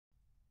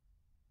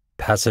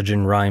Passage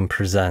in Rime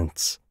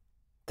presents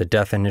The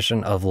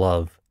Definition of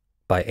Love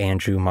by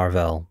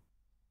Marvell.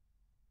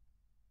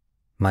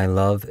 My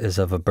love is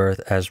of a birth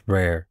as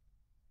rare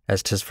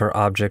as 'tis for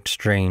object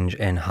strange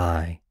and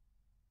high.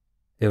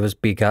 It was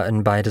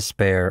begotten by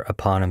despair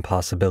upon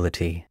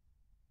impossibility.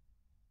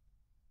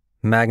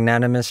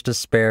 Magnanimous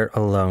Despair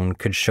alone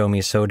could show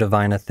me so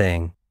divine a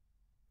thing,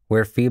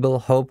 where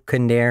feeble hope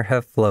could ne'er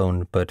have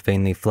flown, but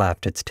vainly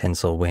flapped its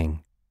tinsel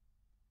wing.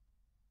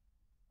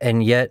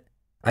 And yet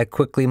I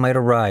quickly might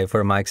arrive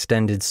where my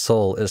extended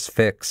soul is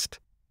fixed,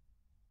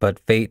 but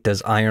fate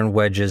does iron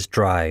wedges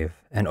drive,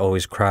 and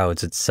always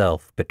crowds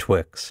itself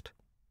betwixt.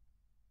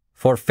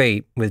 For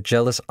fate with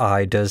jealous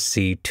eye does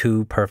see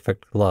two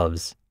perfect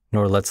loves,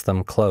 nor lets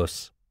them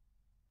close.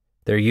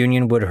 Their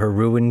union would her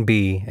ruin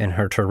be, and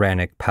her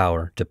tyrannic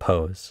power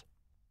depose.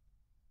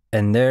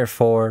 And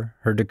therefore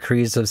her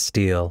decrees of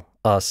steel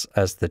us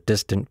as the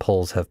distant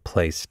poles have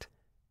placed,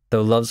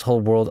 though love's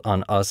whole world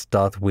on us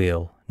doth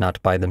wheel,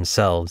 not by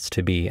themselves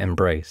to be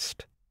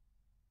embraced.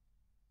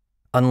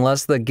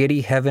 Unless the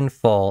giddy heaven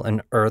fall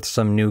and earth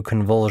some new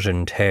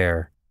convulsion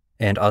tear,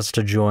 and us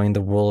to join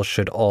the world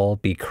should all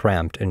be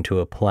cramp'd into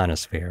a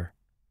planisphere.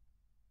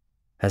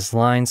 As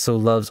lines so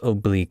love's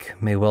oblique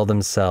may well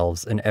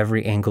themselves in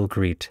every angle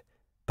greet,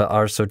 but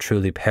are so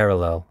truly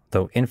parallel,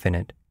 though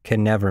infinite,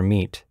 can never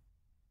meet.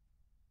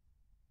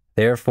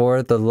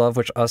 Therefore the love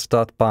which us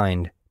doth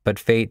bind, but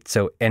fate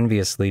so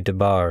enviously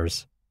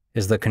debars,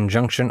 is the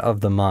conjunction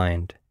of the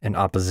mind and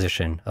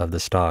opposition of the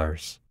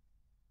stars.